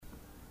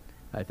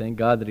I thank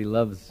God that He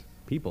loves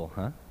people,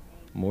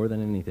 more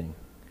than anything.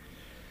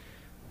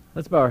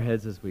 Let's bow our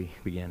heads as we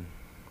begin.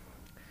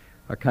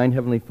 Our kind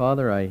Heavenly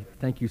Father, I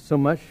thank you so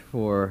much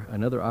for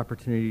another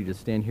opportunity to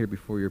stand here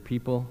before your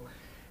people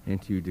and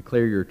to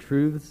declare your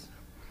truths.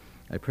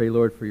 I pray,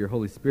 Lord, for your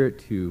Holy Spirit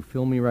to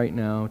fill me right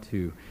now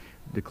to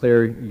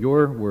declare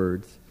your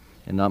words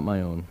and not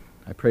my own.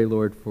 I pray,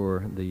 Lord,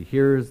 for the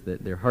hearers,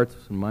 that their hearts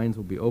and minds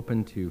will be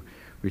open to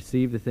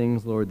receive the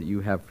things, Lord, that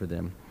you have for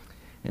them.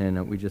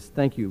 And we just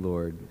thank you,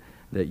 Lord,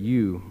 that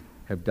you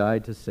have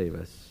died to save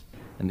us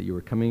and that you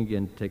are coming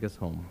again to take us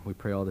home. We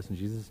pray all this in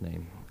Jesus'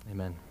 name.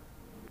 Amen.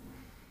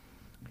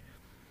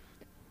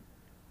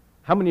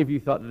 How many of you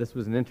thought that this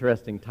was an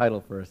interesting title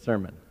for a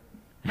sermon?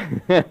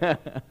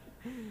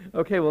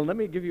 Okay, well, let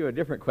me give you a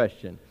different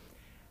question.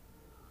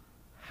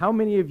 How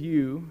many of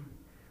you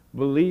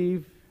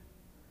believe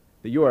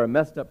that you are a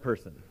messed up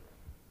person?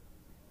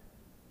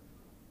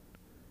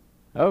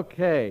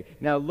 Okay,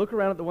 now look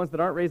around at the ones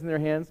that aren't raising their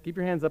hands. Keep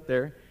your hands up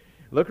there.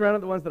 Look around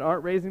at the ones that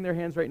aren't raising their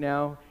hands right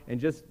now and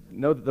just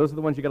know that those are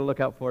the ones you got to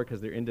look out for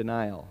because they're in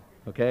denial,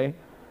 okay?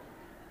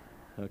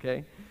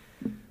 Okay?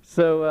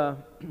 So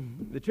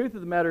the truth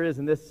of the matter is,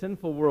 in this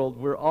sinful world,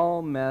 we're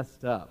all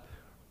messed up,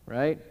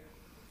 right?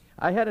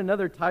 I had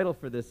another title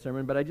for this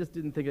sermon, but I just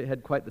didn't think it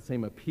had quite the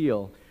same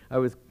appeal. I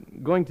was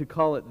going to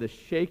call it The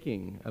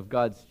Shaking of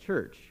God's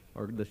Church,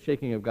 or The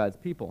Shaking of God's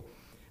People.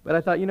 But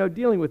I thought,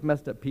 dealing with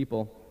messed up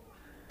people,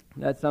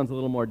 that sounds a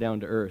little more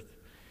down to earth.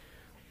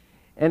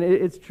 And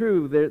it's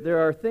true, there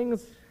are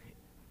things,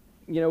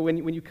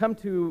 when you come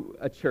to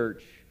a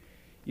church,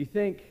 you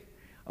think,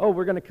 oh,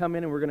 we're going to come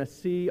in and we're going to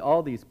see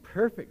all these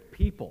perfect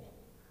people.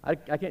 I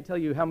can't tell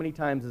you how many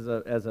times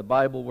as a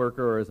Bible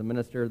worker or as a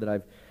minister that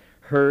I've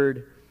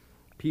heard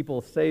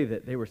people say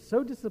that they were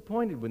so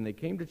disappointed when they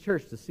came to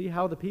church to see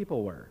how the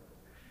people were.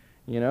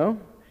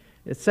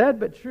 It's sad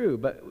but true.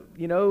 But,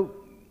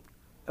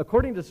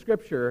 according to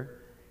Scripture,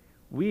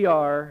 we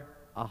are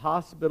a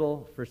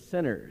hospital for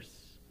sinners,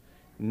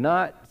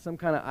 not some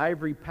kind of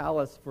ivory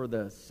palace for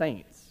the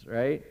saints,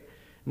 right?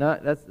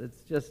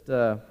 It's just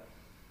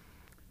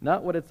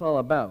not what it's all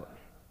about.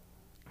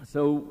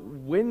 So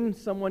when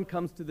someone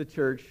comes to the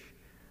church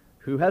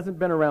who hasn't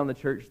been around the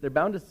church, they're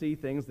bound to see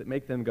things that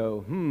make them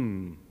go,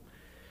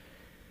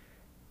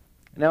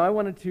 Now I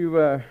wanted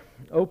to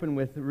open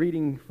with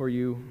reading for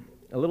you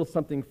a little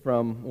something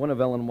from one of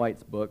Ellen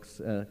White's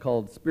books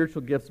called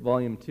Spiritual Gifts,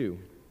 Volume 2.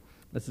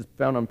 This is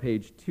found on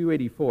page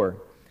 284.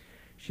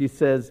 She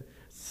says,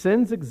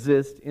 "Sins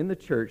exist in the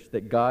church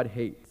that God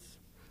hates,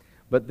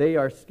 but they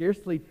are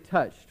scarcely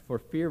touched for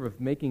fear of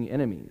making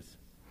enemies.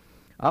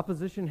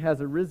 Opposition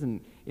has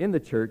arisen in the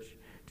church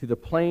to the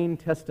plain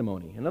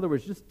testimony." In other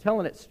words, just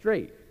telling it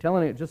straight,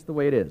 telling it just the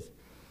way it is.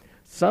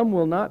 "Some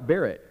will not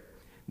bear it.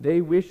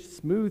 They wish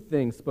smooth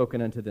things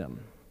spoken unto them.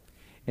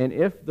 And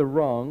if the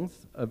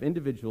wrongs of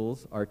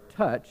individuals are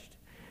touched,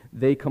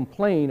 they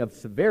complain of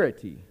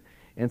severity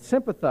and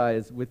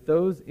sympathize with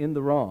those in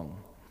the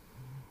wrong.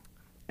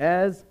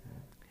 As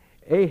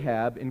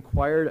Ahab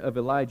inquired of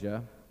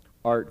Elijah,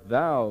 'Art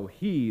thou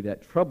he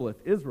that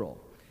troubleth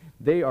Israel?'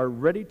 They are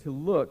ready to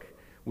look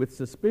with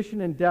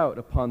suspicion and doubt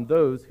upon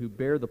those who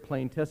bear the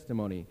plain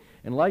testimony,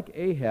 and like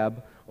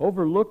Ahab,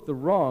 overlook the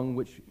wrong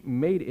which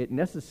made it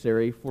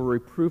necessary for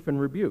reproof and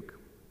rebuke."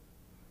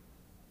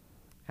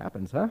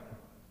 Happens, huh?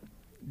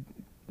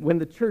 "When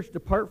the church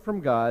depart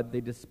from God,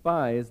 they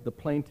despise the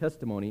plain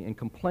testimony and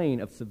complain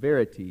of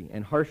severity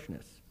and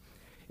harshness.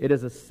 It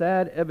is a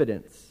sad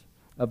evidence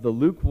of the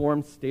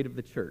lukewarm state of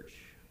the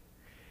church."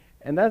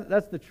 And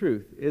that's the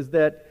truth, is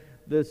that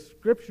the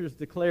Scriptures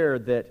declare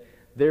that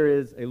there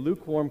is a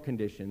lukewarm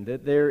condition,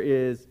 that there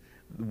is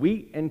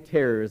wheat and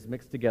tares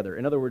mixed together.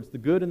 In other words, the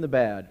good and the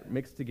bad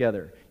mixed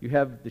together. You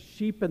have the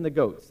sheep and the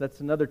goats. That's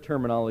another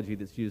terminology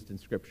that's used in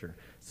Scripture.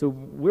 So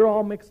we're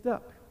all mixed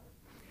up.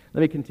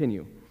 Let me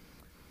continue.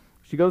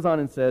 She goes on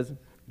and says,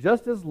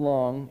 "Just as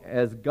long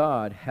as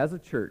God has a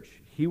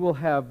church, He will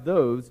have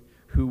those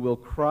who will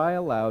cry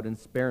aloud and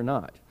spare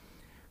not,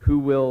 who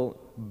will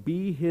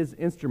be His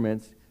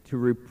instruments to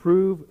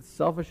reprove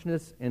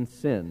selfishness and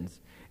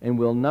sins, and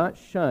will not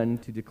shun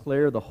to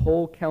declare the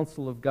whole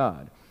counsel of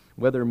God,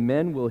 whether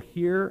men will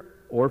hear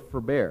or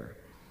forbear.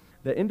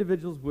 That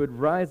individuals would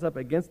rise up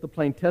against the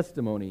plain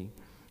testimony.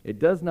 It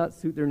does not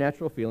suit their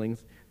natural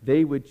feelings.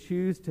 They would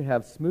choose to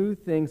have smooth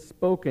things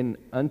spoken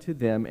unto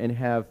them and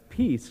have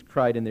peace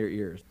cried in their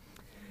ears.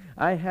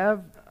 I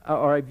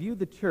view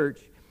the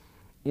church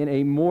in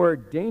a more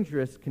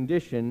dangerous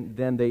condition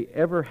than they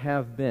ever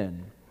have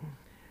been.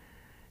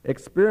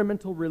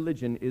 Experimental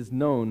religion is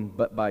known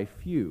but by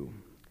few.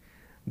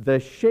 The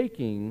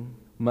shaking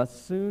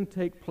must soon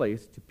take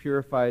place to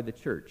purify the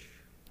church."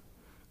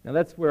 Now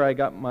that's where I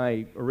got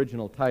my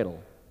original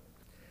title.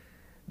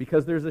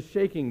 Because there's a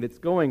shaking that's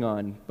going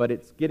on, but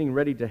it's getting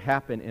ready to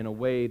happen in a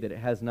way that it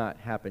has not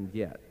happened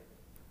yet.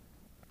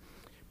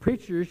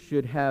 Preachers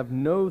should have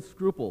no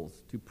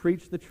scruples to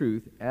preach the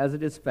truth as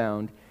it is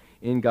found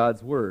in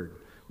God's Word.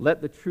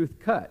 Let the truth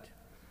cut.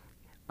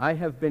 I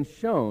have been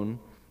shown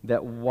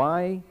that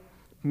why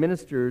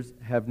ministers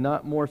have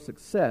not more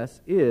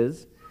success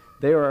is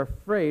they are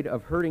afraid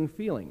of hurting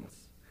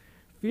feelings,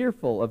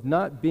 fearful of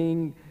not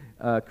being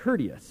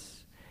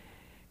courteous,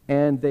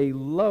 and they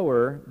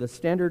lower the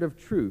standard of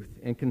truth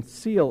and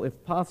conceal,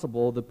 if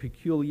possible, the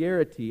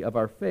peculiarity of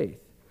our faith.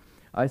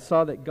 I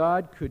saw that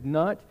God could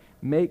not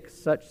make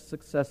such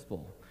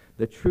successful.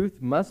 The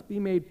truth must be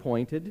made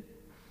pointed,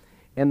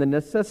 and the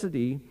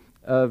necessity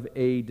of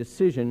a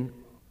decision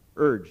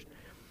urged.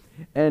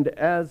 And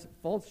as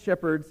false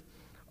shepherds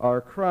are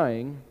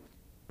crying,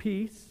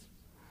 peace,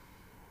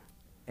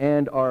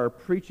 and are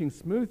preaching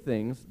smooth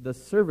things, the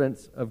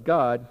servants of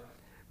God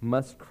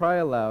must cry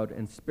aloud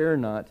and spare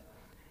not,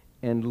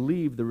 and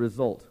leave the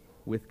result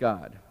with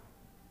God.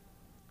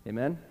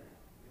 Amen?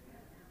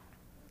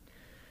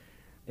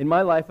 In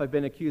my life, I've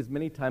been accused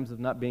many times of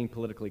not being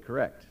politically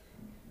correct.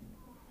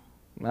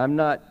 I'm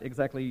not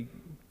exactly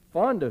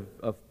fond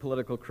of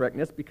political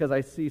correctness because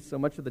I see so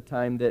much of the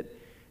time that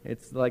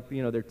it's like,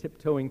 they're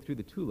tiptoeing through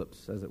the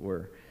tulips, as it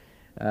were.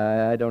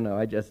 I don't know.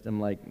 I just am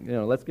like,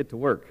 let's get to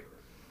work.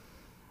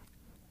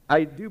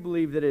 I do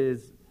believe that it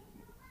is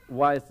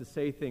wise to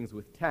say things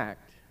with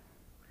tact,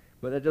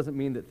 but that doesn't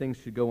mean that things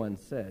should go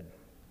unsaid.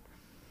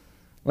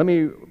 Let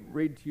me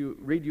read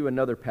you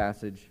another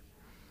passage.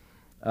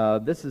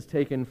 This is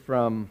taken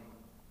from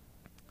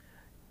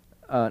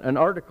an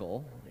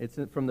article. It's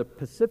from the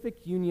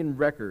Pacific Union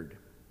Record,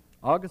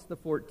 August the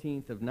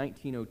 14th of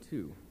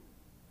 1902.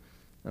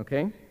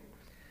 Okay?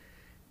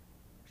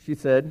 She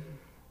said,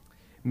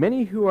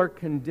 "Many who are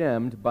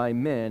condemned by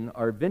men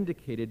are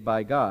vindicated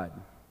by God.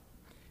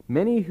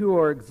 Many who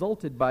are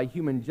exalted by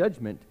human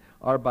judgment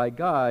are by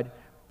God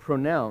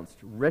pronounced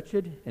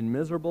wretched and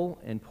miserable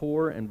and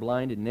poor and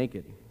blind and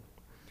naked.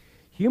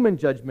 Human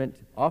judgment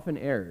often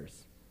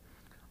errs.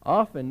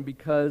 Often,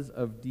 because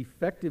of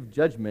defective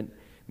judgment,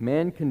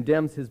 man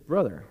condemns his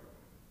brother.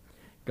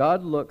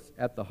 God looks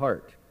at the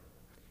heart.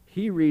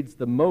 He reads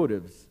the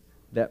motives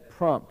that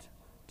prompt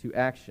to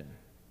action."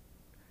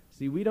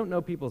 See, we don't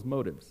know people's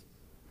motives.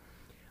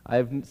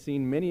 I've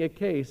seen many a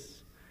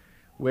case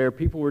where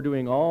people were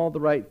doing all the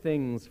right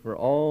things for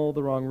all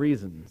the wrong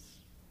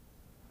reasons.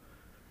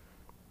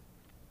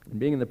 And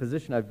being in the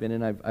position I've been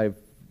in, I've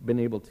been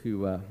able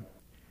to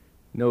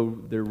know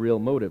their real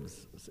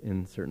motives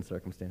in certain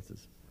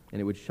circumstances, and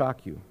it would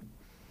shock you.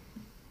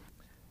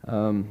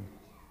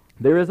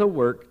 There is a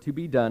work to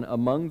be done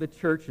among the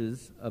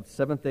churches of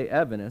Seventh-day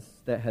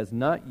Adventists that has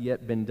not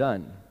yet been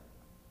done.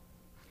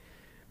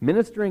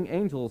 Ministering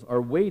angels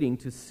are waiting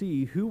to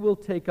see who will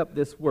take up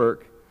this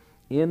work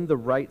in the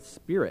right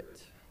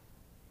spirit.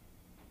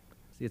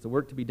 See, it's a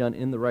work to be done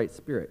in the right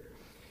spirit.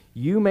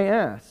 You may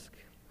ask,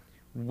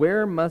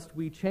 where must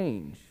we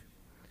change?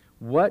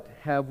 What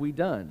have we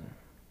done?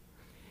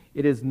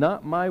 It is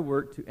not my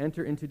work to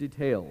enter into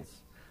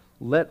details.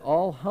 Let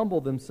all humble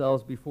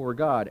themselves before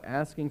God,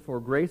 asking for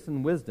grace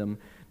and wisdom,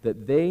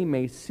 that they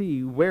may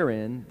see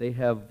wherein they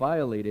have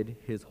violated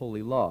His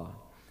holy law.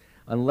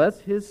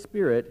 Unless His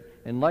Spirit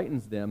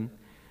enlightens them,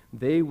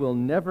 they will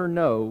never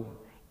know,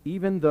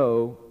 even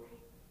though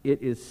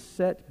it is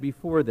set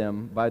before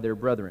them by their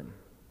brethren.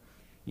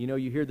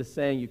 You hear the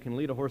saying, you can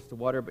lead a horse to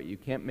water, but you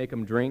can't make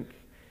him drink.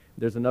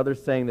 There's another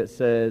saying that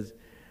says,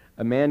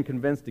 a man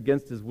convinced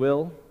against his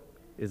will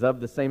is of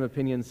the same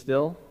opinion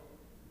still.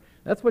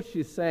 That's what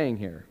she's saying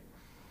here.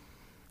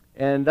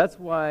 And that's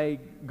why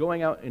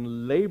going out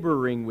and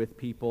laboring with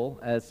people,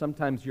 as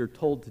sometimes you're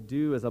told to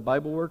do as a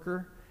Bible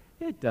worker,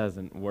 it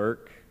doesn't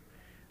work.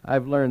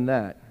 I've learned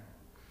that.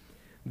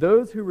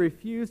 Those who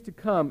refuse to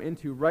come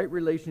into right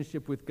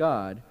relationship with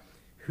God,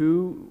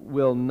 who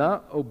will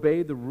not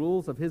obey the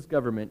rules of His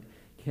government,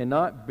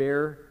 cannot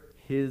bear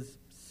His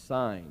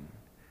sign.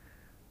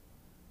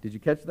 Did you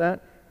catch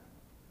that?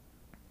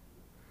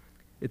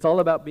 It's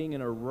all about being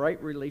in a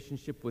right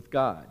relationship with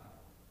God.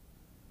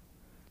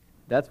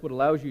 That's what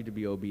allows you to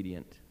be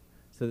obedient,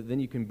 so that then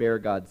you can bear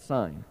God's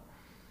sign.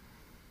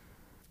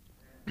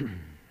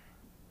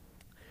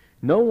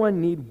 No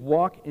one need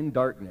walk in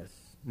darkness.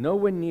 No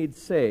one need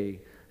say,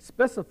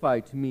 specify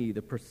to me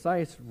the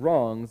precise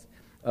wrongs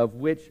of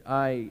which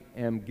I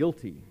am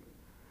guilty.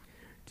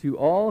 To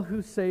all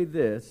who say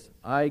this,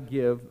 I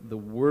give the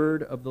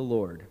word of the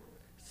Lord.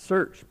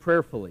 Search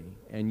prayerfully,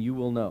 and you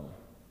will know.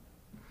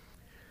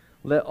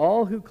 Let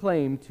all who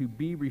claim to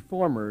be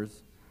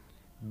reformers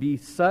be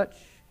such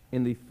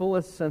in the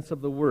fullest sense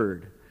of the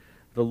word.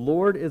 The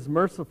Lord is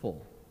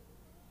merciful.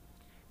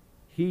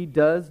 He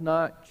does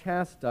not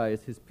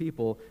chastise His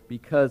people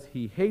because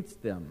He hates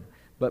them,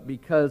 but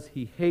because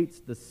He hates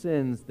the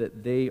sins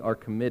that they are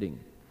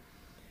committing.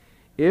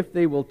 If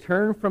they will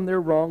turn from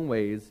their wrong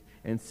ways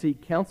and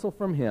seek counsel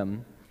from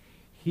Him,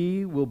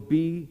 He will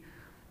be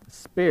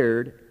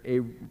spared a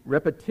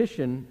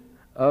repetition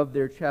of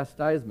their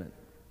chastisement.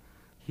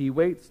 He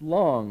waits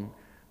long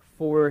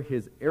for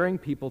His erring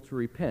people to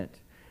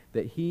repent,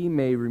 that He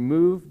may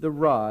remove the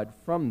rod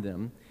from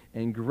them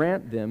and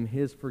grant them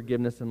His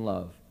forgiveness and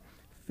love,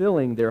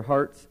 filling their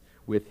hearts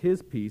with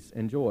His peace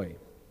and joy.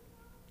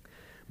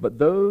 But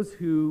those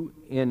who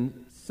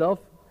in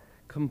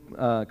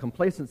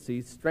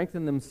complacency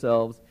strengthen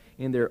themselves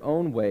in their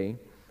own way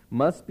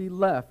must be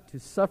left to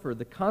suffer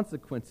the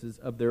consequences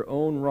of their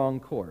own wrong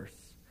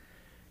course.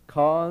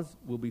 Cause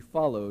will be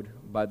followed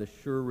by the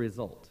sure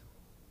result.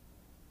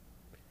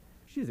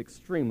 She's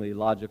extremely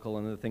logical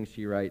in the things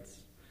she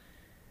writes.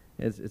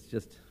 It's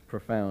just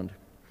profound.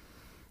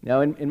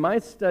 Now, in my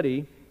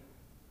study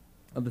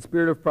of the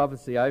spirit of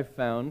prophecy, I've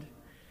found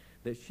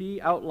that she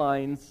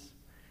outlines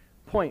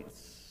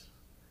points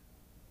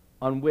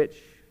on which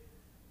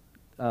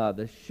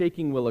the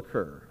shaking will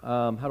occur.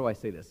 How do I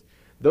say this?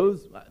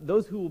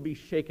 Those who will be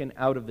shaken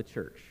out of the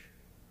church.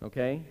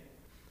 Okay?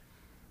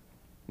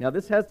 Now,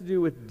 this has to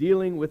do with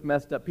dealing with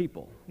messed up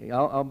people.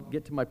 I'll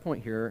get to my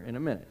point here in a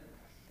minute.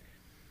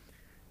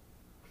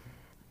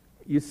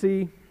 You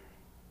see,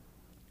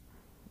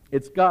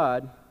 it's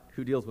God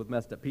who deals with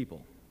messed up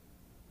people.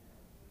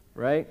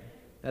 Right?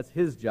 That's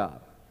His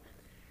job.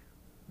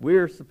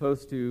 We're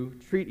supposed to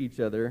treat each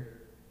other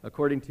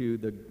according to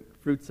the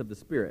fruits of the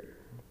Spirit.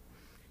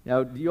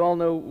 Now, do you all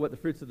know what the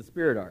fruits of the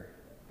Spirit are?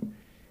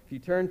 If you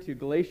turn to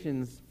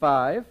Galatians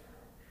 5,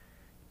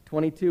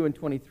 22 and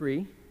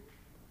 23,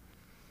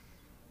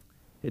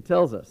 it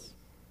tells us,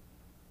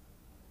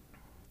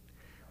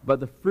 "But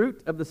the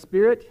fruit of the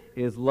Spirit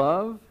is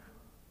love,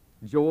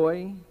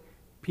 joy,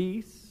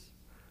 peace,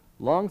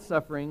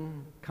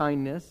 long-suffering,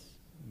 kindness,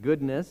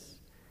 goodness,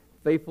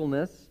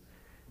 faithfulness,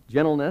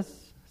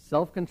 gentleness,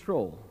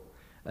 self-control.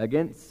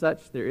 Against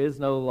such there is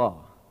no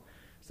law."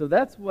 So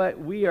that's what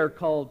we are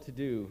called to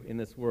do in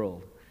this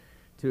world,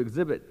 to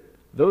exhibit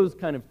those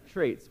kind of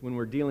traits when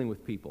we're dealing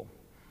with people.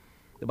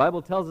 The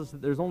Bible tells us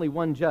that there's only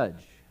one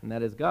judge, and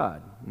that is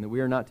God, and that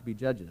we are not to be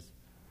judges.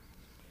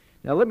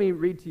 Now let me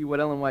read to you what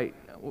Ellen White,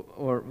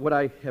 or what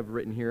I have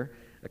written here,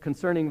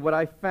 concerning what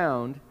I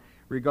found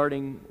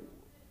regarding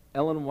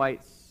Ellen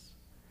White's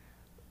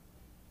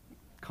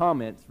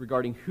comments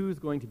regarding who's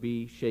going to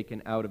be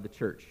shaken out of the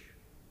church,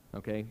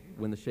 okay,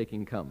 when the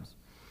shaking comes.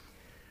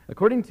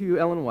 According to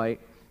Ellen White,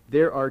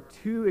 there are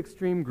two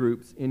extreme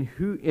groups in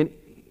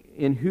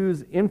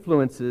whose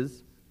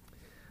influences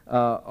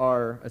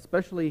are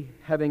especially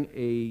having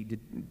a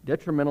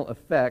detrimental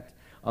effect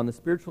on the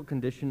spiritual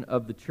condition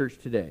of the church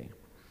today.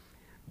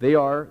 They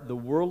are the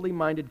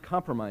worldly-minded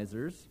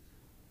compromisers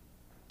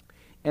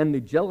and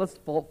the jealous,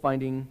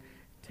 fault-finding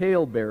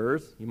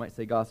tale-bearers, you might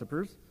say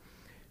gossipers,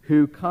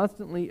 who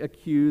constantly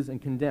accuse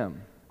and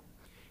condemn.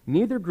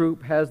 Neither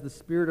group has the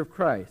Spirit of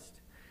Christ.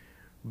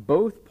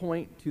 Both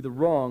point to the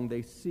wrong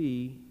they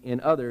see in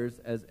others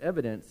as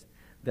evidence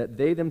that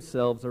they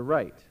themselves are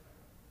right.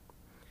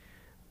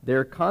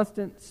 Their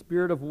constant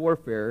spirit of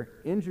warfare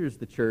injures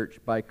the church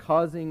by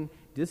causing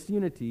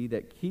disunity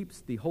that keeps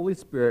the Holy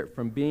Spirit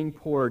from being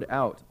poured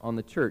out on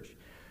the church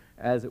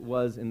as it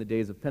was in the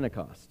days of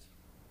Pentecost.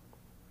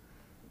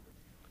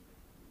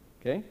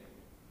 Okay?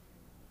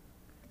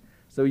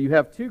 So you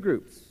have two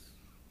groups.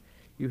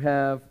 You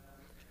have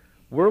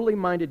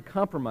worldly-minded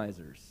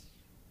compromisers.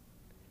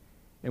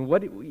 And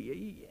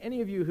any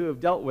of you who have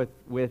dealt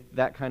with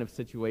that kind of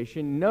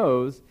situation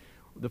knows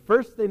the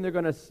first thing they're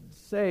going to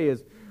say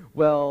is,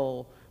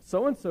 well,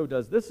 so-and-so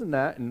does this and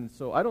that, and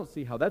so I don't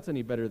see how that's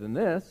any better than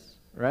this,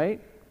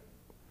 right?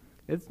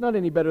 It's not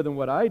any better than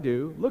what I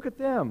do. Look at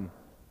them.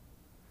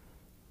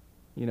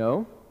 You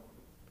know?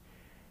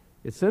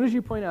 As soon as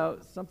you point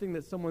out something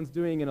that someone's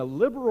doing in a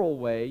liberal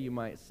way, you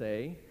might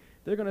say,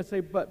 they're going to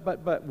say,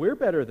 but we're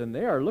better than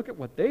they are. Look at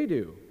what they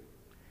do.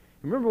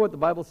 Remember what the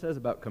Bible says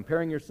about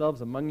comparing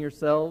yourselves among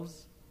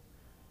yourselves?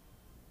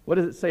 What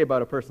does it say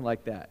about a person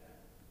like that?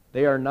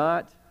 They are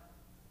not,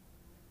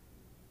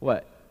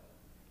 what?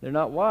 They're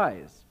not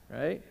wise,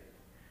 right?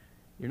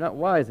 You're not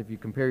wise if you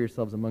compare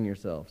yourselves among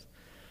yourselves.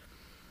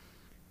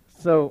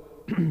 So,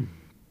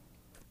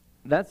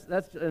 that's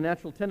a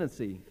natural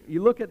tendency.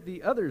 You look at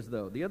the others,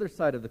 though, the other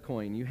side of the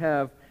coin. You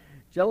have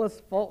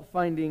jealous,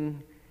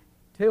 fault-finding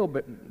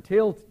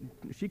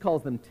she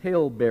calls them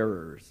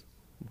tale-bearers,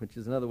 which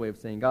is another way of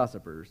saying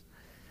gossipers.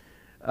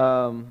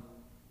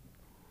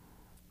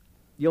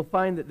 You'll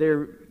find that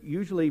they're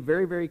usually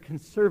very, very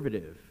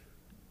conservative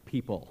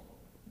people.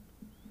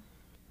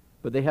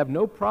 But they have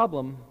no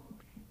problem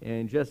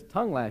in just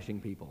tongue-lashing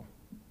people.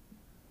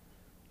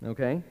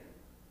 Okay?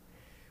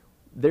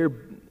 They're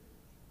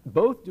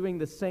both doing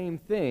the same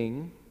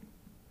thing.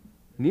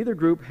 Neither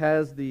group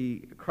has the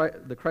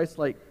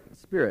Christ-like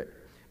spirit.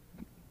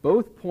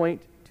 Both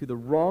point to the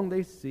wrong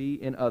they see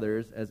in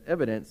others as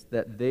evidence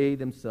that they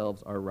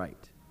themselves are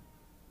right.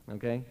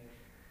 Okay?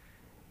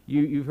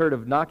 You've heard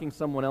of knocking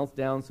someone else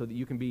down so that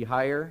you can be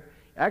higher.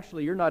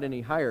 Actually, you're not any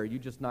higher. You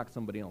just knocked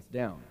somebody else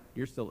down.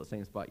 You're still at the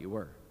same spot you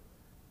were.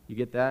 You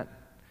get that?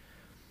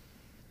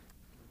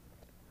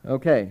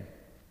 Okay.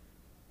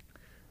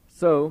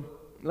 So,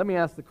 let me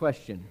ask the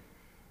question.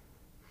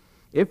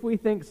 If we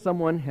think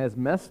someone has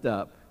messed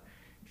up,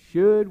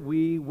 should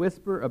we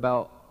whisper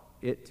about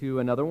it to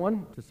another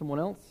one, to someone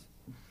else?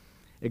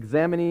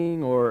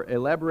 Examining or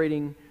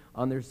elaborating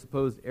on their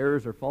supposed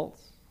errors or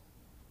faults?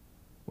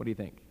 What do you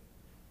think?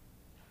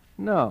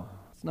 No,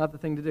 it's not the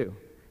thing to do.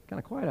 Kind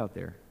of quiet out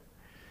there.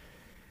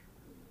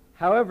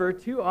 However,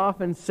 too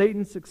often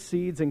Satan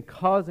succeeds in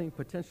causing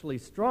potentially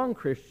strong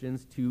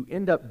Christians to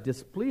end up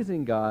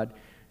displeasing God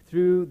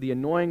through the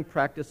annoying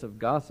practice of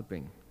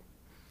gossiping.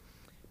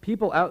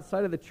 People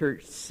outside of the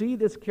church see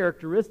this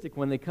characteristic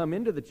when they come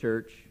into the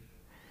church,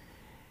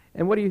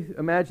 and what do you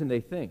imagine they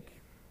think?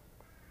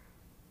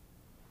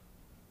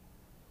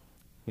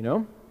 You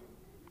know?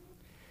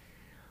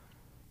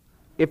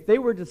 If they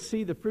were to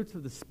see the fruits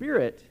of the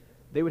Spirit,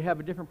 they would have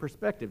a different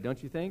perspective,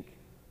 don't you think?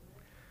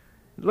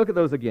 Look at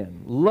those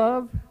again.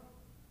 Love,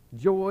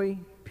 joy,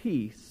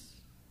 peace,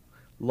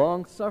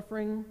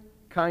 long-suffering,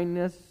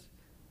 kindness,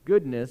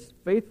 goodness,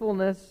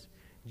 faithfulness,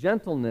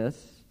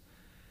 gentleness,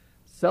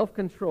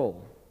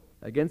 self-control.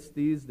 Against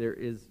these there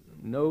is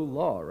no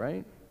law,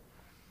 right?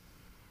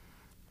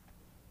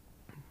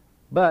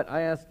 But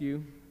I ask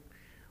you,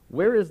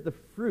 where is the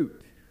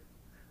fruit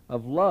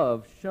of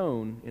love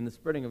shown in the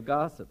spreading of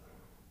gossip?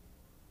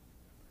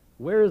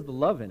 Where is the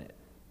love in it?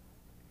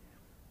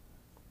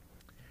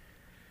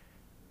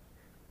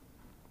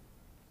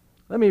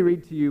 Let me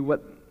read to you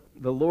what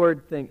the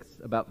Lord thinks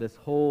about this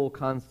whole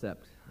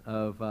concept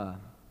of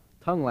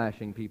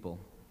tongue-lashing people.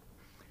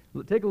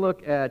 Take a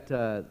look at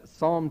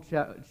Psalm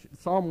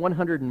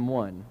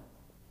 101.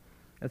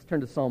 Let's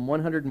turn to Psalm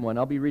 101.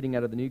 I'll be reading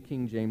out of the New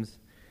King James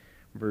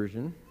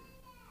Version.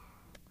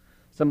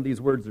 Some of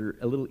these words are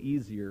a little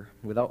easier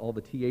without all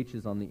the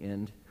THs on the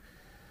end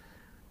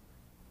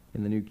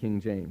in the New King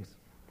James.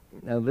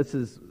 Now this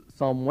is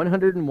Psalm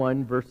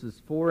 101,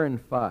 verses 4 and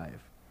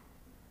 5.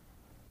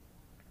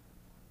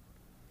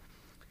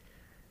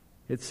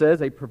 It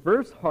says, "A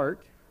perverse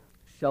heart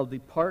shall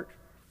depart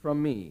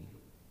from me."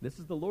 This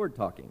is the Lord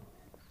talking.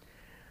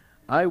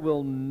 "I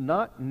will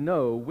not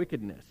know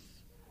wickedness."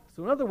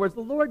 So in other words,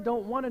 the Lord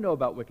don't want to know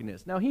about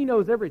wickedness. Now, he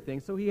knows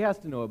everything, so he has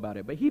to know about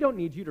it. But he don't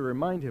need you to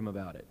remind him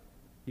about it.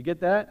 You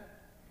get that?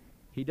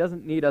 He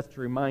doesn't need us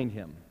to remind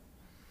him.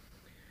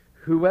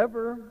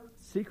 "Whoever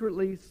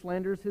secretly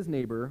slanders his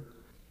neighbor,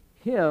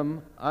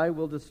 him I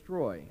will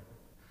destroy.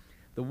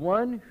 The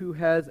one who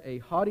has a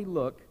haughty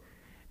look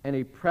and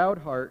a proud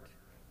heart,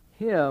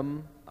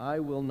 him I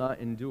will not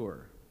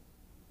endure."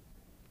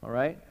 All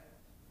right?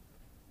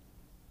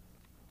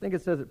 I think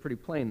it says it pretty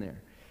plain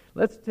there.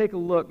 Let's take a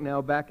look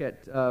now back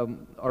at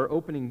our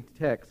opening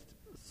text,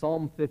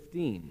 Psalm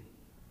 15.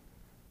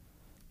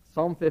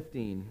 Psalm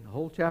 15, the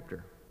whole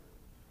chapter.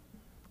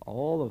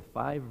 All of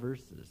 5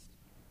 verses.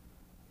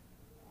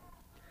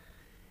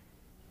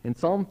 In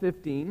Psalm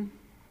 15,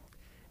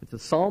 it's a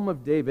psalm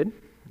of David.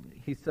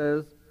 He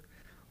says,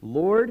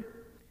 "Lord,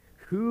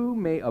 who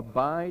may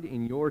abide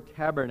in your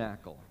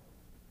tabernacle?"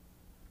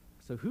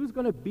 So who's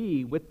going to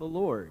be with the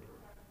Lord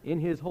in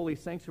his holy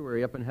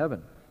sanctuary up in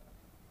heaven?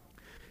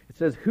 It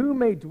says, "Who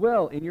may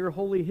dwell in your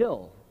holy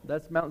hill?"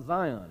 That's Mount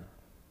Zion.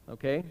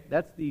 Okay?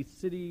 That's the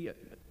city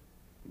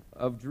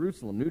of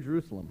Jerusalem, New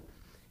Jerusalem,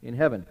 in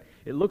heaven.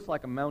 It looks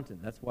like a mountain.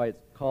 That's why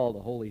it's called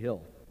a holy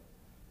hill.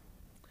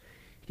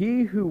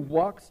 "He who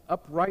walks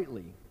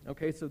uprightly."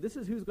 Okay, so this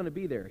is who's going to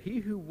be there. He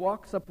who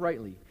walks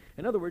uprightly.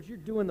 In other words, you're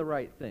doing the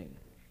right thing.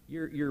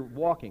 You're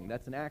walking.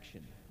 That's an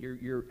action.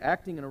 You're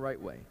acting in a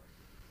right way.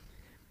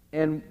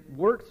 "And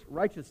works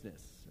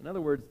righteousness." In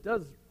other words,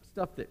 does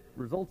stuff that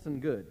results in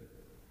good.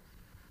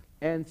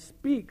 "And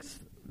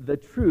speaks the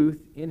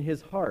truth in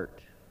his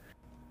heart."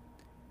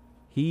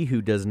 "He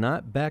who does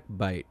not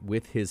backbite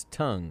with his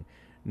tongue,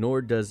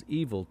 nor does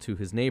evil to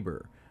his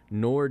neighbor,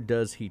 nor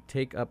does he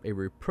take up a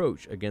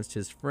reproach against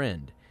his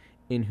friend,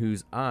 in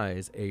whose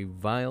eyes a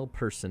vile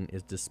person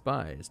is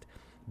despised,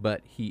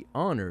 but he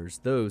honors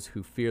those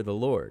who fear the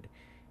Lord.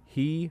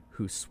 He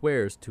who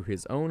swears to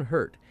his own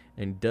hurt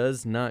and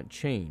does not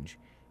change,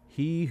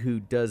 he who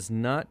does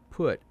not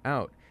put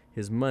out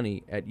his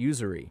money at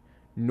usury,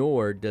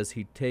 nor does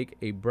he take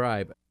a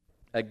bribe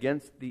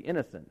against the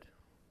innocent."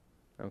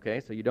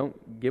 Okay, so you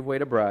don't give way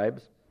to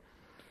bribes.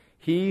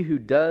 "He who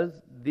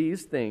does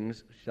these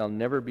things shall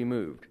never be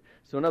moved."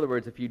 So in other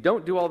words, if you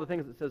don't do all the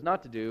things it says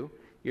not to do,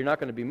 you're not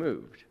going to be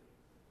moved.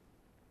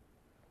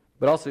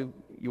 But also,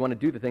 you want to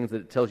do the things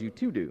that it tells you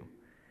to do,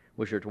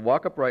 which are to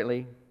walk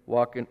uprightly,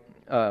 walk in,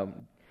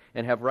 and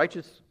have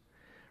righteousness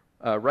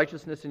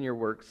in your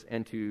works,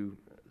 and to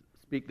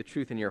speak the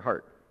truth in your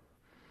heart.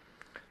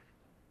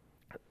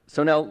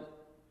 So now,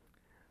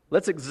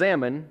 let's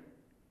examine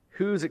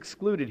who's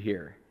excluded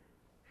here.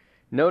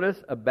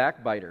 Notice a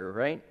backbiter,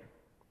 right?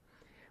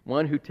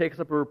 One who takes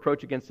up a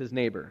reproach against his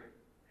neighbor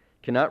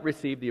cannot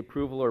receive the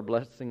approval or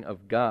blessing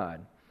of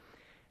God.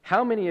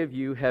 How many of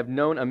you have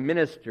known a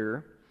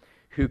minister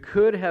who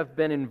could have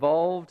been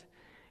involved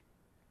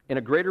in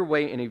a greater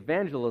way in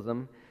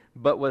evangelism,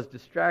 but was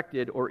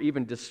distracted or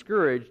even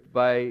discouraged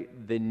by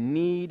the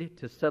need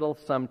to settle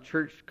some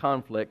church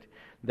conflict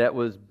that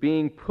was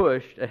being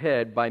pushed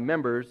ahead by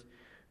members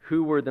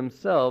who were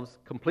themselves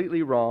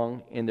completely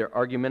wrong in their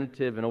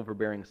argumentative and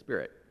overbearing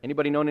spirit?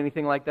 Anybody known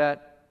anything like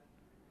that?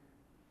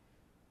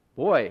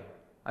 Boy,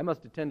 I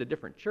must attend a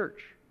different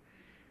church.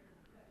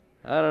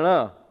 I don't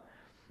know.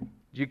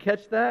 Did you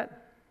catch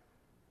that?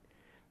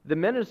 The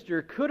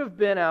minister could have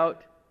been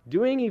out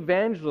doing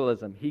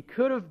evangelism. He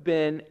could have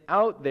been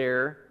out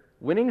there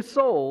winning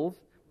souls,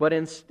 but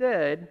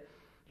instead,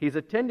 he's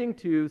attending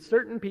to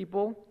certain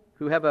people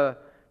who have a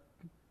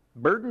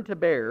burden to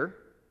bear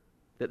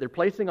that they're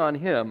placing on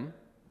him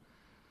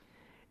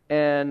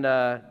and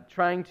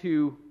trying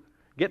to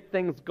get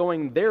things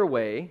going their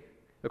way.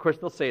 Of course,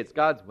 they'll say it's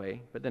God's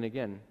way, but then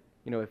again,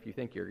 if you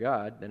think you're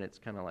God, then it's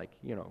kind of like,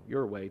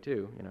 your way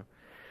too,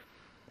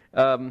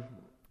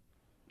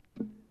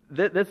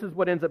 This is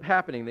what ends up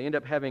happening. They end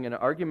up having an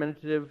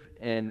argumentative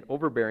and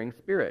overbearing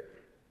spirit.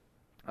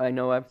 I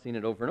know I've seen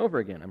it over and over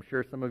again. I'm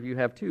sure some of you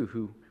have too,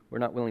 who were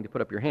not willing to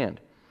put up your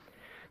hand.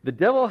 The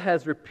devil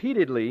has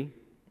repeatedly,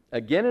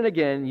 again and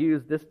again,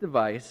 used this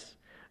device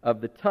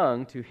of the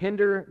tongue to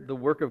hinder the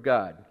work of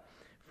God.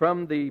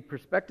 From the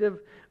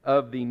perspective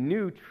of the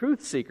new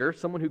truth seeker,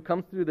 someone who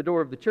comes through the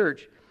door of the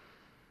church,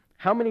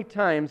 how many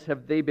times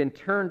have they been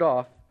turned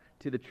off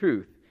to the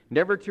truth,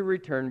 never to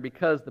return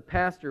because the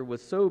pastor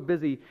was so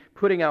busy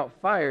putting out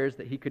fires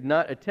that he could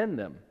not attend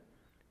them?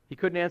 He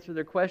couldn't answer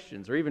their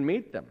questions or even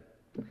meet them.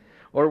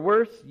 Or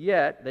worse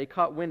yet, they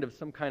caught wind of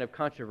some kind of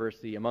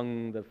controversy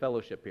among the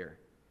fellowship here.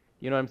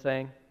 You know what I'm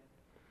saying?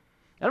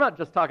 And I'm not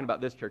just talking about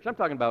this church. I'm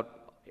talking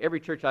about every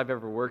church I've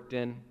ever worked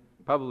in,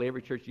 probably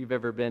every church you've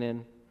ever been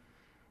in,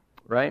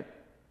 right?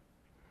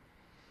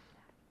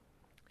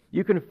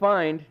 You can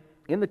find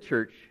in the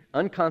church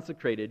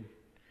unconsecrated,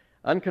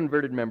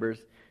 unconverted members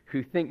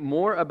who think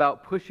more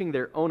about pushing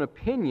their own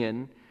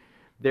opinion,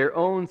 their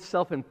own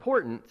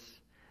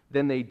self-importance,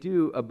 than they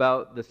do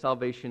about the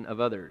salvation of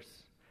others.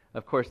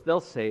 Of course, they'll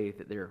say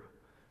that they're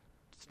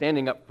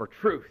standing up for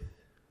truth.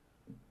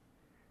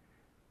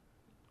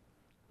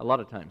 A lot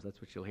of times,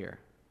 that's what you'll hear.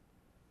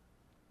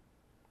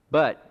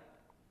 But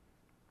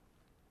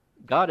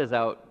God is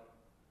out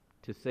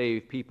to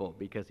save people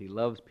because he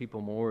loves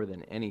people more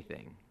than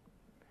anything.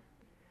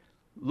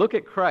 Look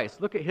at Christ.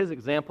 Look at his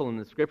example in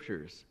the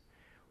Scriptures.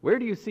 Where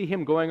do you see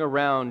him going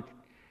around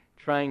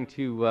trying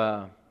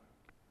to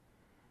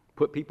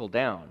put people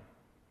down?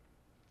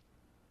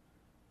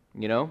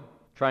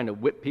 Trying to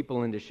whip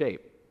people into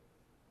shape.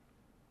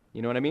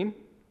 You know what I mean?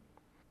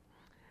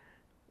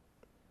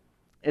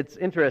 It's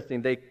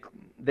interesting.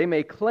 They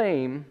may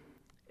claim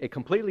a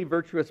completely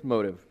virtuous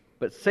motive,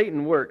 but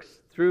Satan works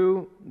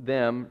through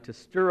them to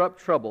stir up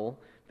trouble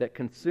that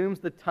consumes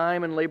the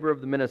time and labor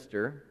of the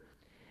minister,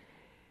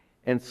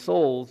 and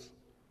souls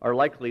are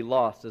likely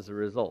lost as a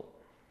result.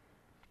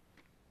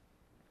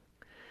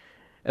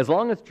 As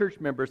long as church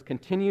members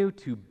continue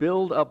to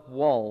build up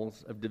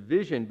walls of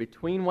division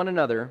between one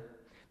another,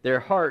 their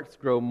hearts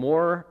grow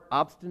more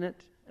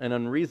obstinate and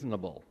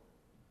unreasonable.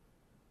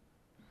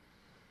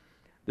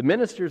 The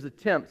minister's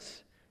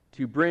attempts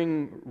to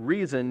bring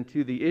reason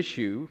to the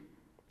issue,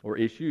 or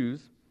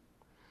issues,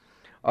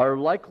 are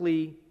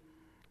likely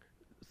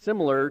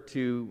similar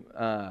to,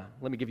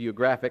 let me give you a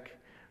graphic,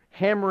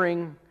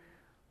 hammering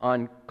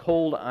on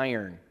cold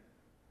iron.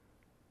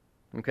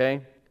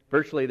 Okay?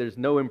 Virtually there's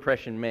no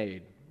impression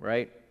made,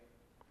 right?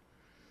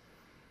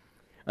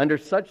 Under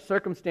such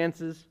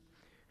circumstances,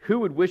 who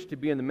would wish to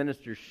be in the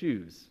minister's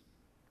shoes?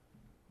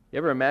 You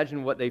ever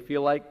imagine what they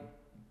feel like?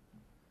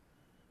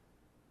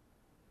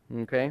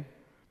 Okay?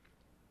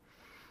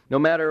 No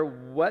matter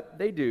what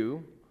they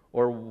do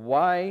or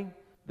why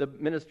the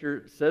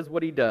minister says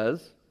what he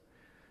does,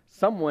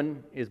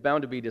 someone is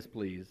bound to be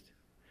displeased.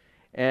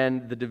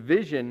 And the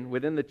division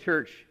within the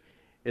church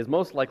is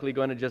most likely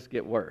going to just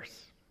get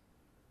worse.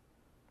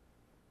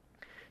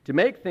 To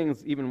make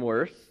things even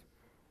worse,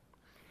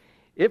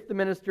 if the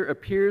minister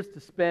appears to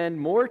spend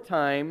more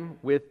time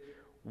with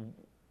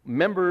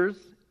members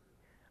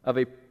of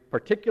a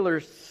particular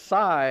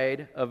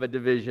side of a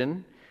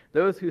division,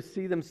 those who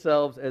see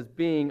themselves as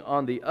being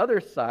on the other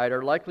side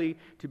are likely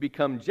to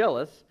become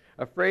jealous,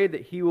 afraid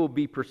that he will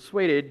be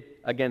persuaded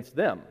against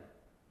them.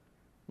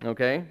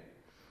 Okay?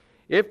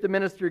 If the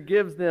minister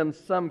gives them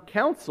some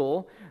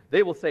counsel,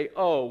 they will say,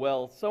 oh,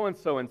 well,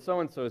 so-and-so and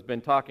so-and-so has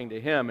been talking to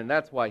him, and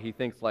that's why he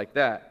thinks like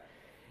that.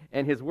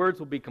 And his words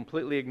will be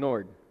completely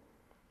ignored.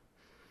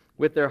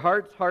 With their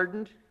hearts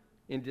hardened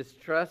in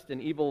distrust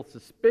and evil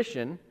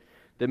suspicion,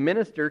 the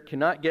minister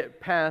cannot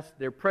get past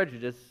their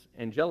prejudice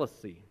and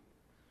jealousy.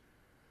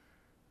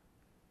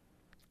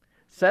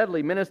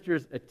 Sadly,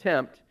 ministers'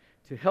 attempts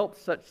to help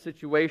such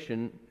situations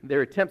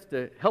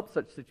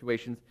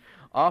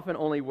often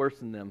only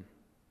worsen them.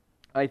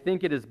 I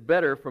think it is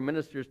better for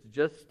ministers to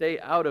just stay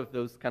out of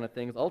those kind of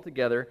things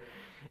altogether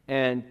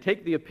and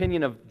take the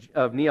opinion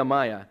of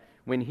Nehemiah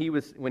when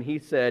he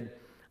said,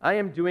 I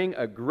am doing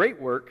a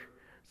great work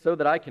so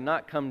that I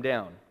cannot come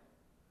down.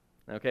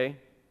 Okay?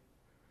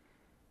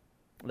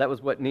 That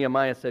was what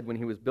Nehemiah said when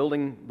he was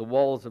building the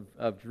walls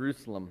of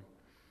Jerusalem,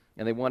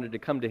 and they wanted to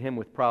come to him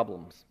with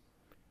problems.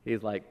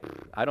 He's like,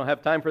 I don't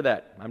have time for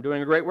that. I'm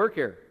doing a great work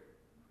here.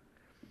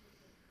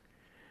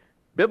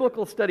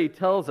 Biblical study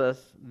tells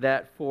us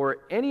that for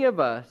any of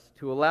us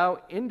to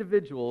allow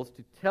individuals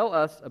to tell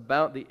us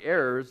about the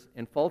errors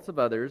and faults of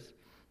others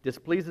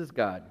displeases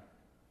God.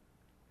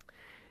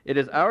 It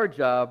is our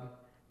job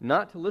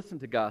not to listen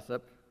to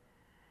gossip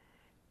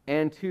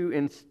and to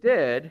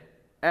instead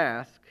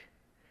ask,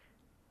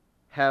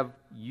 have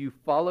you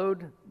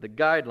followed the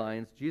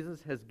guidelines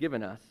Jesus has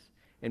given us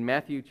in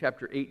Matthew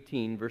chapter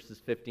 18,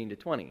 verses 15 to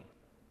 20?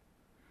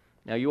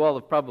 Now, you all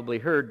have probably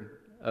heard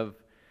of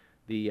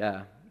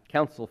the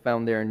counsel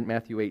found there in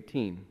Matthew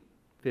 18,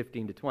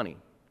 15 to 20.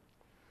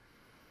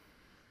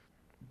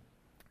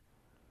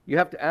 You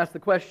have to ask the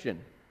question,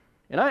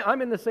 and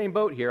I'm in the same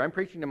boat here. I'm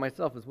preaching to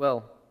myself as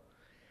well.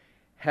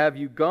 Have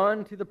you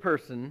gone to the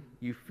person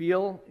you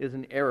feel is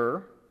an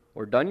error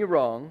or done you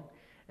wrong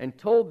and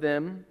told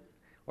them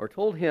or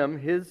told him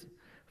his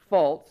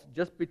faults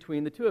just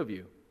between the two of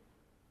you?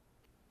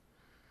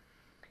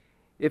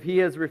 If he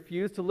has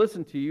refused to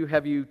listen to you,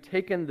 have you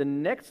taken the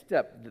next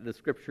step that the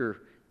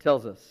Scripture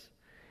tells us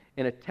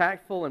in a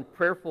tactful and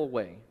prayerful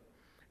way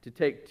to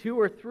take 2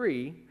 or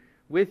 3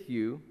 with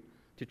you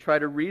to try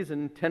to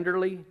reason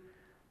tenderly,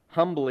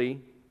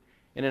 humbly,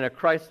 and in a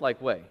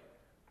Christ-like way?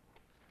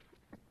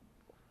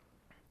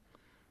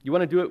 You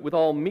want to do it with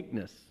all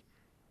meekness.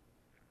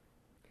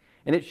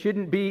 And it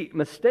shouldn't be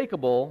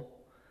mistakable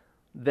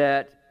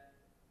that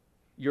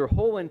your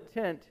whole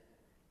intent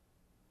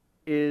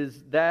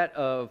is that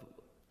of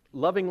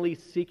lovingly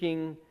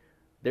seeking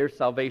their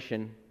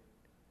salvation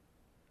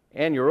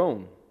and your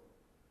own,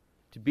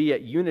 to be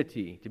at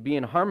unity, to be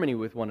in harmony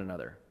with one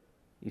another.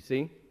 You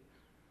see?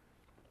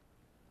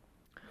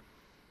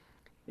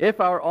 If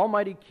our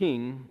Almighty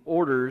King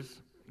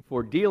orders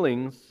for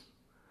dealings,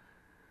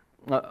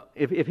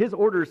 if his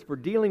orders for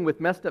dealing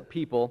with messed up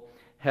people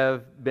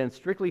have been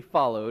strictly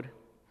followed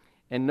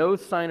and no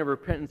sign of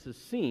repentance is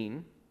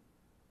seen,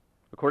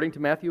 according to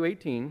Matthew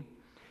 18,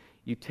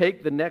 you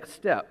take the next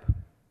step.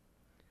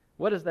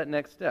 What is that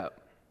next step?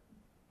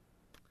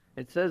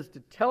 It says to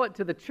tell it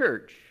to the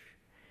church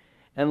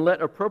and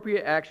let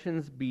appropriate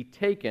actions be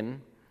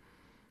taken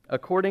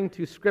according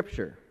to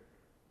Scripture.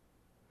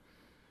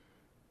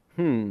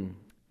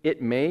 It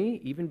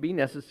may even be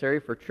necessary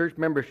for church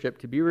membership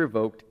to be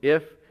revoked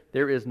if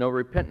there is no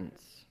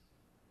repentance.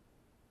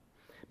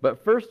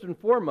 But first and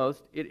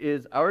foremost, it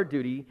is our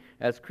duty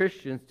as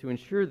Christians to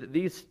ensure that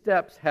these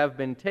steps have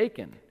been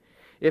taken.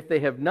 If they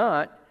have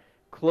not,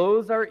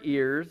 close our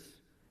ears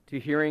to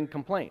hearing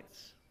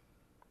complaints.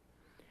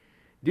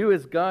 Do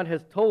as God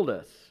has told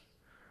us.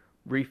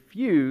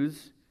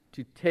 Refuse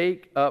to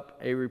take up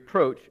a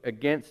reproach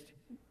against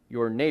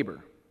your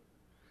neighbor.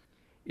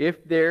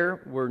 If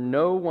there were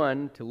no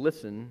one to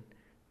listen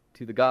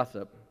to the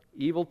gossip,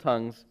 evil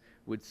tongues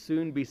would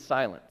soon be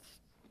silenced.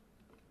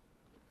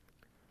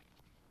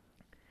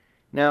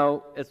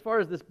 Now, as far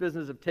as this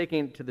business of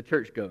taking it to the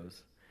church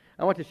goes,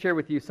 I want to share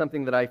with you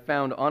something that I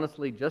found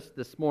honestly just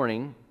this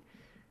morning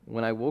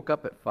when I woke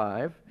up at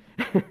 5.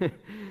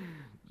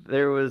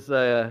 There was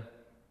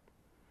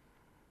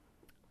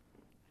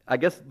I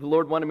guess the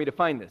Lord wanted me to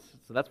find this,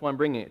 so that's why I'm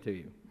bringing it to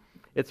you.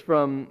 It's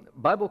from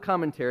Bible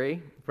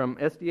Commentary, from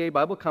SDA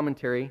Bible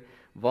Commentary,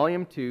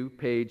 Volume 2,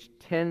 page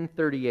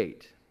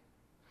 1038.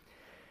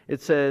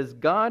 It says,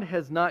 God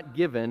has not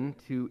given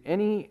to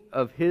any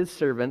of his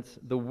servants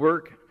the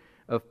work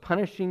of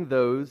punishing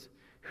those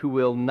who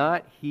will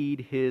not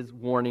heed his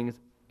warnings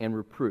and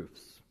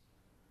reproofs.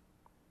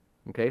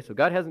 Okay, so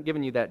God hasn't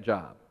given you that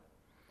job.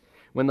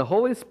 When the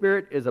Holy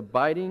Spirit is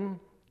abiding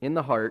in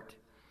the heart,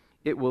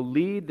 it will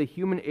lead the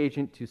human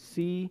agent to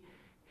see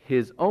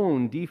his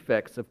own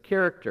defects of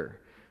character,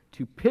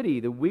 to pity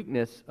the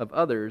weakness of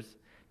others,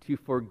 to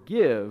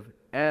forgive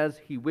as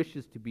he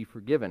wishes to be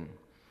forgiven.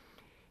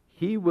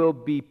 He will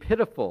be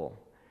pitiful,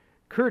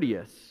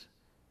 courteous,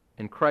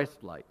 and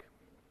Christ-like.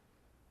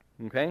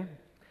 Okay?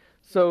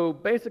 So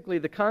basically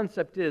the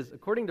concept is,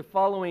 according to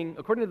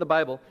the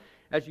Bible,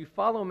 as you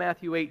follow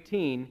Matthew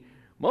 18,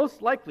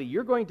 most likely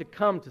you're going to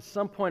come to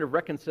some point of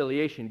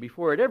reconciliation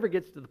before it ever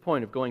gets to the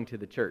point of going to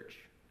the church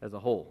as a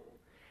whole.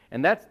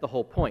 And that's the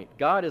whole point.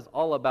 God is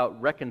all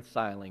about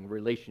reconciling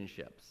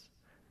relationships.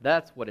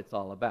 That's what it's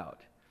all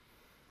about.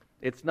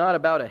 It's not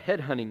about a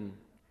headhunting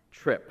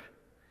trip,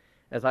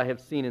 as I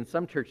have seen in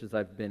some churches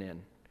I've been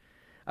in.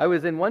 I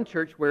was in one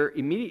church where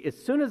as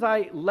soon as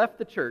I left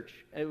the church,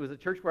 it was a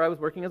church where I was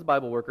working as a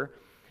Bible worker,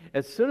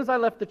 as soon as I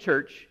left the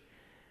church,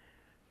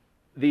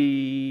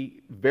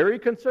 the very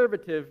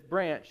conservative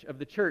branch of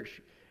the church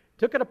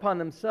took it upon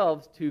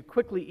themselves to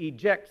quickly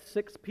eject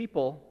 6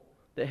 people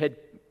that had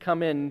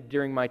come in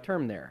during my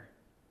term there.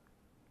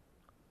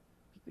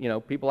 You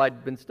know, people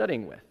I'd been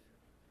studying with.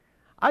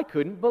 I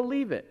couldn't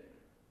believe it.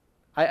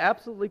 I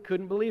absolutely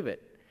couldn't believe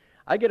it.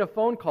 I get a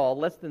phone call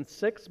less than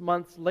 6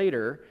 months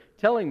later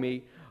telling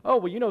me, oh,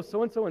 well, you know,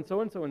 so-and-so and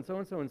so-and-so and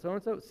so-and-so and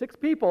so-and-so, 6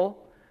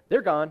 people,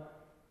 they're gone.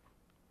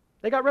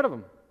 They got rid of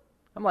them.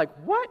 I'm like,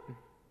 what?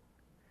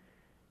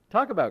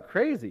 Talk about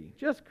crazy,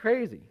 just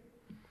crazy.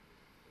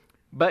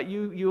 But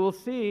you will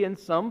see in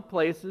some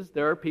places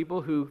there are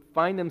people who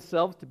find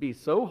themselves to be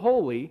so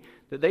holy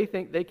that they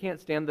think they can't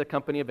stand the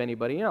company of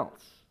anybody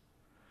else.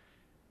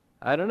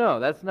 I don't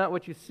know. That's not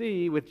what you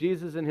see with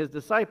Jesus and his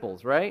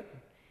disciples, right?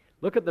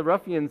 Look at the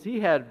ruffians he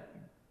had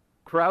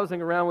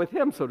carousing around with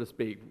him, so to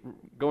speak,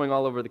 going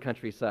all over the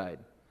countryside.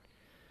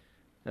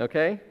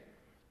 Okay?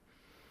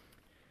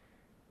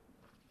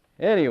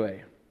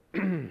 Anyway,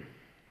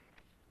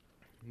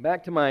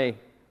 back to my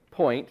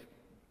point.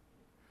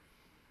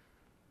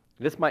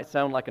 This might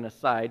sound like an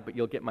aside, but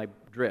you'll get my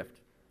drift.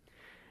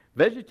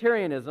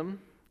 Vegetarianism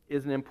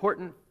is an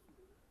important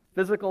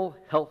physical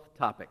health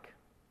topic,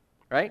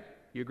 right?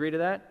 You agree to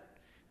that?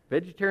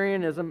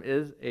 Vegetarianism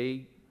is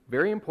a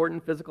very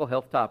important physical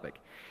health topic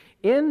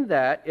in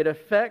that it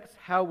affects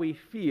how we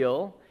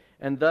feel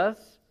and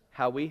thus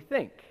how we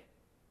think.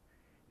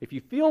 If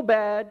you feel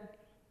bad,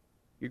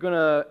 you're going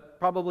to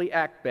probably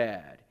act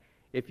bad.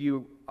 If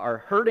you are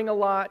hurting a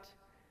lot,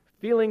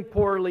 feeling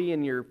poorly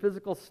in your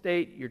physical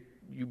state,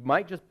 you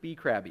might just be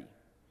crabby.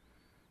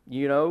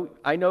 You know,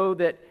 I know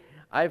that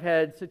I've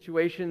had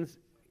situations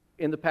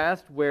in the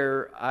past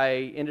where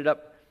I ended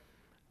up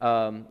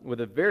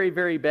with a very,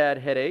 very bad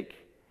headache,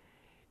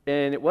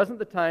 and it wasn't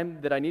the time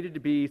that I needed to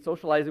be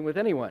socializing with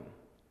anyone,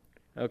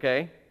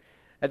 okay?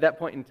 At that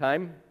point in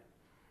time,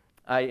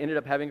 I ended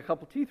up having a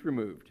couple teeth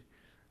removed.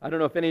 I don't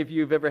know if any of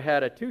you have ever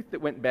had a tooth that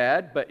went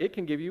bad, but it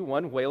can give you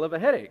one whale of a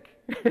headache.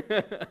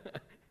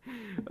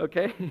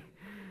 Okay?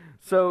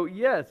 So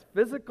yes,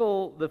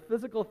 the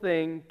physical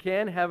thing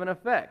can have an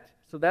effect.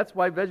 So that's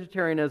why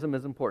vegetarianism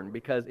is important,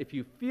 because if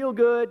you feel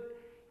good,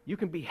 you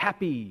can be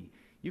happy,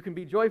 you can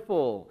be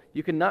joyful,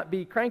 you can not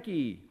be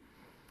cranky.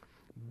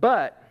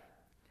 But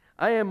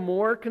I am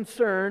more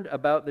concerned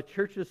about the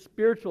church's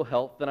spiritual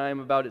health than I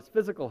am about its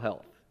physical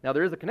health. Now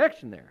there is a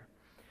connection there.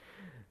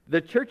 The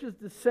church's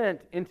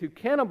descent into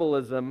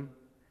cannibalism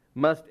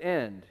must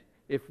end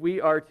let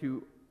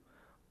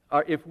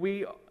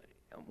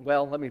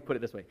me put it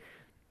this way.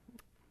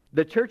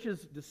 The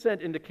church's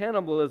descent into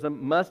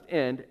cannibalism must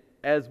end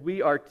as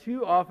we are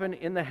too often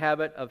in the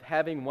habit of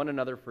having one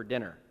another for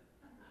dinner.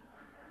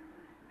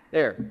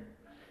 There.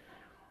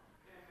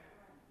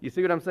 You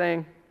see what I'm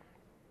saying?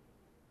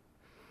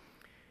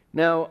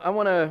 Now, I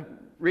want to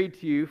read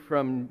to you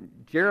from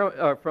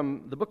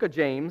the book of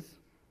James,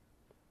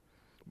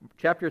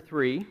 chapter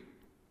 3. Let's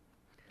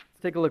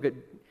take a look at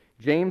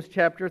James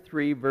chapter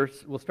 3,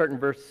 we'll start in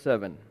verse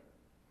 7.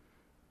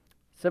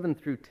 7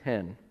 through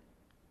 10.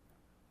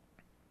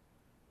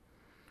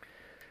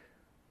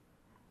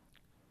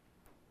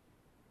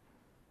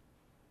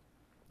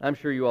 I'm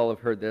sure you all have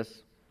heard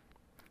this.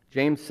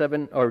 James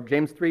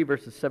 3,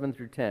 verses 7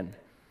 through 10.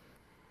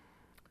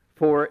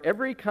 For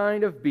every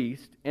kind of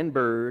beast and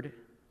bird,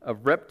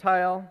 of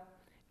reptile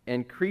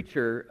and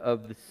creature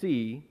of the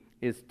sea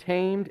is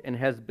tamed and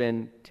has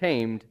been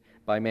tamed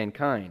by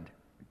mankind.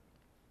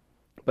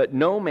 But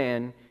no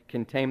man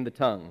can tame the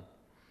tongue.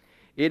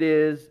 It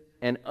is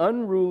an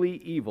unruly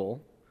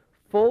evil,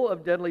 full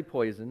of deadly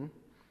poison.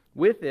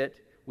 With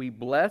it we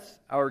bless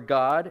our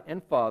God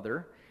and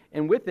Father,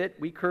 and with it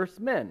we curse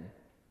men.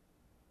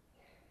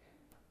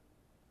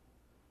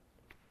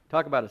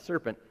 Talk about a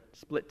serpent,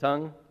 split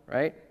tongue,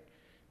 right?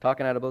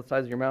 Talking out of both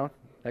sides of your mouth,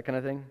 that kind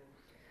of thing.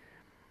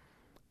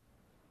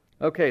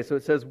 Okay, so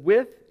it says,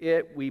 with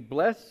it we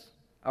bless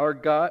our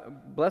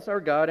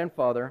God and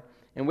Father,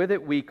 and with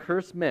it we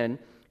curse men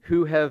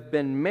who have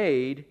been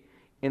made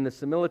in the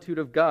similitude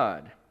of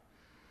God.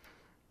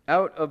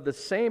 Out of the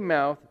same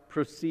mouth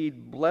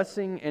proceed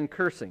blessing and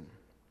cursing.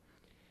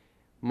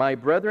 My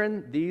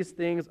brethren, these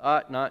things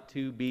ought not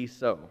to be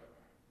so.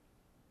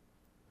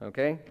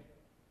 Okay?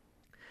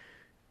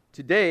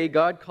 Today,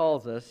 God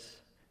calls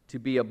us to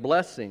be a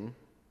blessing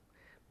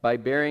by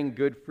bearing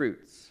good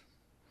fruits.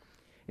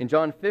 In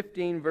John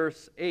 15,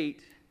 verse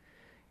 8,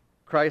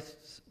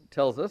 Christ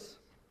tells us,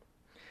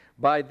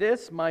 by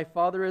this my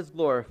Father is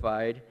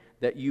glorified,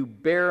 that you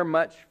bear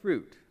much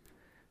fruit,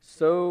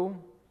 so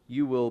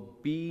you will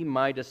be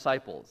my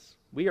disciples.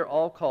 We are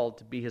all called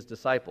to be his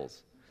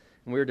disciples,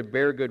 and we are to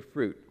bear good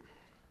fruit.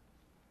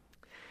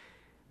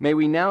 May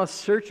we now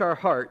search our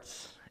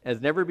hearts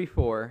as never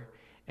before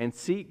and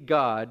seek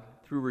God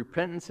through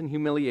repentance and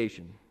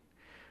humiliation.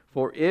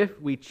 For if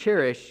we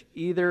cherish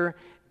either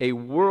a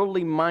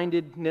worldly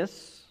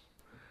mindedness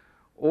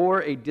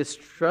or a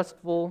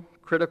distrustful,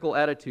 critical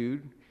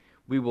attitude,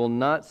 we will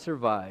not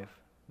survive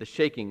the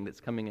shaking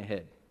that's coming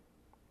ahead.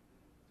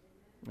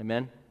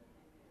 Amen?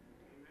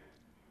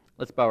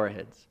 Let's bow our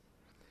heads.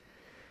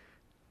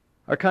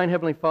 Our kind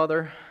Heavenly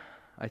Father,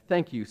 I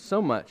thank you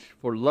so much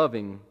for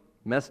loving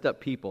messed up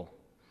people.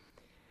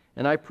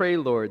 And I pray,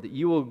 Lord, that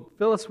you will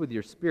fill us with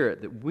your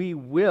Spirit, that we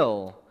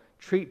will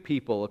treat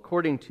people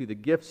according to the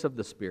gifts of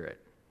the Spirit.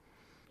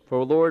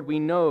 For, Lord, we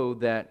know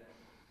that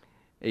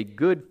a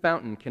good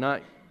fountain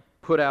cannot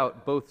put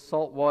out both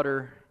salt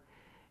water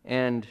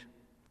and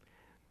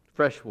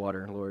fresh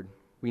water, Lord.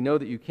 We know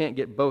that you can't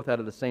get both out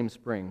of the same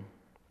spring.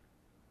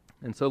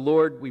 And so,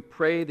 Lord, we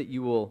pray that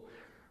you will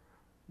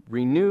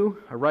renew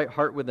a right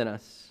heart within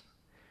us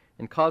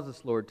and cause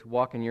us, Lord, to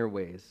walk in your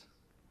ways,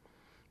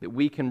 that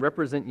we can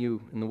represent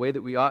you in the way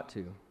that we ought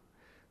to,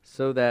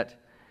 so that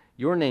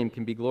your name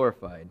can be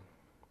glorified.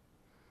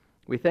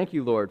 We thank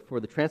you, Lord, for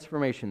the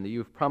transformation that you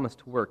have promised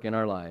to work in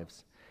our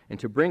lives and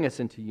to bring us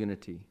into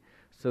unity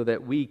so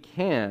that we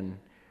can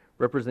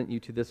represent you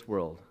to this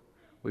world.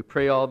 We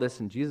pray all this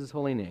in Jesus'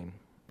 holy name.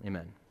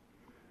 Amen.